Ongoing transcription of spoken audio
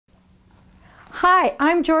Hi,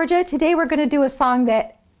 I'm Georgia. Today we're going to do a song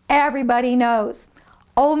that everybody knows.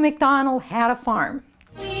 Old MacDonald had a farm.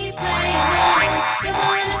 We play along, you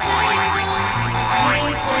wanna play along.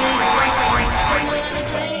 We play along, you wanna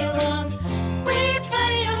play along. We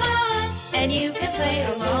play along, and you can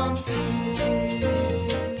play along too.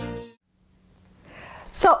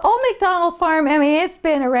 So Old MacDonald Farm, I mean, it's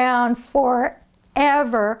been around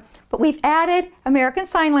forever, but we've added American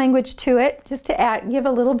Sign Language to it just to give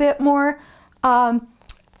a little bit more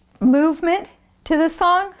movement to the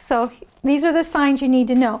song. So these are the signs you need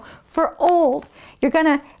to know. For old, you're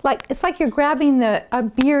gonna, it's like you're grabbing a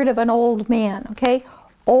beard of an old man, okay?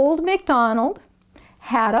 Old MacDonald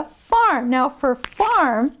had a farm. Now for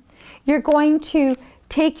farm, you're going to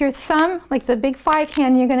take your thumb, like it's a big 5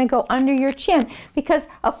 hand, and you're gonna go under your chin, because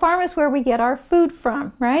a farm is where we get our food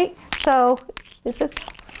from, right? So this is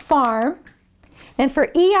farm. And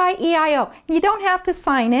for E-I-E-I-O, you don't have to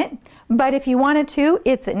sign it, but if you wanted to,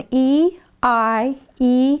 it's an E-I-E-I-O.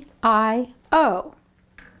 So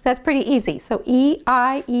that's pretty easy. So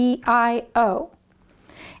E-I-E-I-O.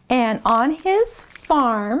 And on his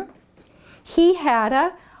farm, he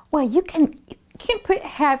had you can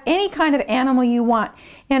have any kind of animal you want.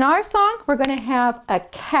 In our song, we're going to have a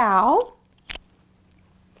cow.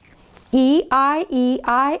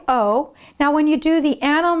 E-I-E-I-O. Now when you do the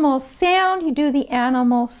animal sound, you do the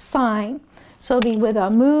animal sign. So it'll be with a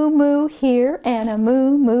moo moo here and a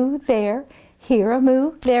moo moo there. Here a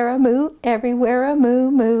moo, there a moo, everywhere a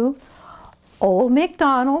moo moo. Old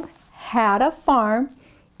MacDonald had a farm.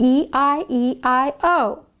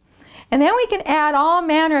 E-I-E-I-O. And then we can add all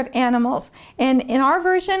manner of animals. And in our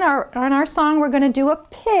version, on our song, we're going to do a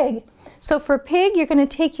pig. So for pig, you're going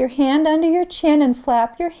to take your hand under your chin and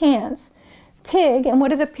flap your hands. Pig, and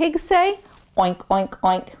what do the pigs say? Oink, oink,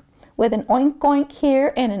 oink. With an oink, oink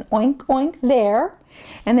here and an oink, oink there.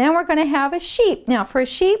 And then we're going to have a sheep. Now for a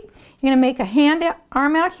sheep, you're going to make a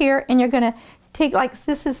arm out here, and you're going to take,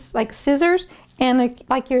 this is like scissors, and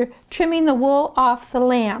like you're trimming the wool off the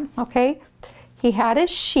lamb, okay? He had a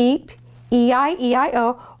sheep,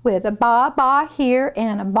 E-I-E-I-O, with a ba-ba here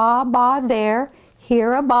and a ba-ba there.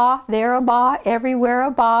 Here a ba, there a ba, everywhere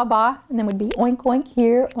a ba-ba. And then would be oink, oink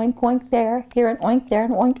here, oink, oink there, here an oink there,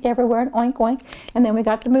 and oink everywhere, and oink, oink. And then we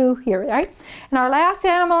got the moo here, right? And our last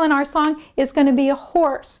animal in our song is going to be a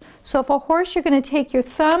horse. So if a horse, you're going to take your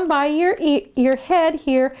thumb by your head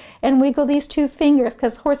here and wiggle these 2 fingers,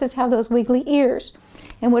 because horses have those wiggly ears.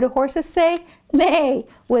 And what do horses say? Neigh,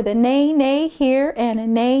 with a neigh, neigh here and a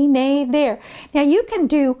neigh, neigh there. Now you can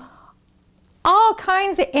do all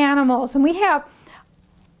kinds of animals, and we have,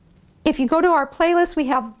 if you go to our playlist, we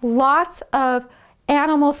have lots of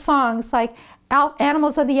animal songs, like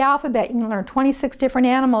animals of the alphabet. You can learn 26 different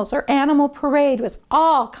animals, or Animal Parade with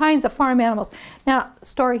all kinds of farm animals. Now,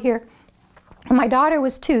 story here. When my daughter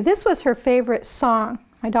was 2, this was her favorite song,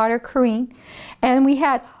 my daughter Corrine. And we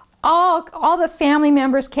had all the family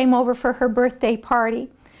members came over for her birthday party.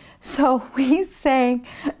 So we sang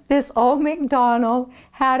this Old MacDonald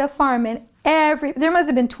Had a Farm, and there must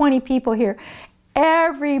have been 20 people here.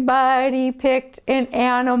 Everybody picked an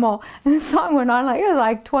animal, and the song went on it was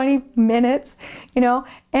like 20 minutes, you know.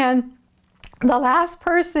 And the last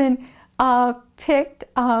person picked.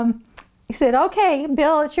 He said, "Okay,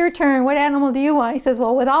 Bill, it's your turn. What animal do you want?" He says,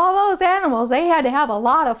 "Well, with all those animals, they had to have a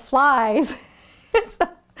lot of flies." So,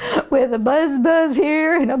 with a buzz buzz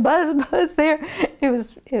here and a buzz buzz there, it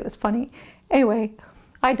was funny. Anyway,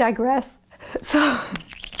 I digress. So.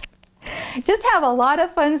 Just have a lot of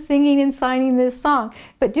fun singing and signing this song.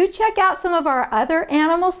 But do check out some of our other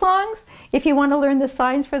animal songs if you want to learn the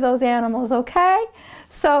signs for those animals, okay?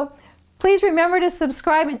 So please remember to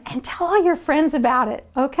subscribe and tell all your friends about it,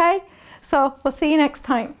 okay? So we'll see you next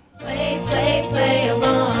time. Play, play, play.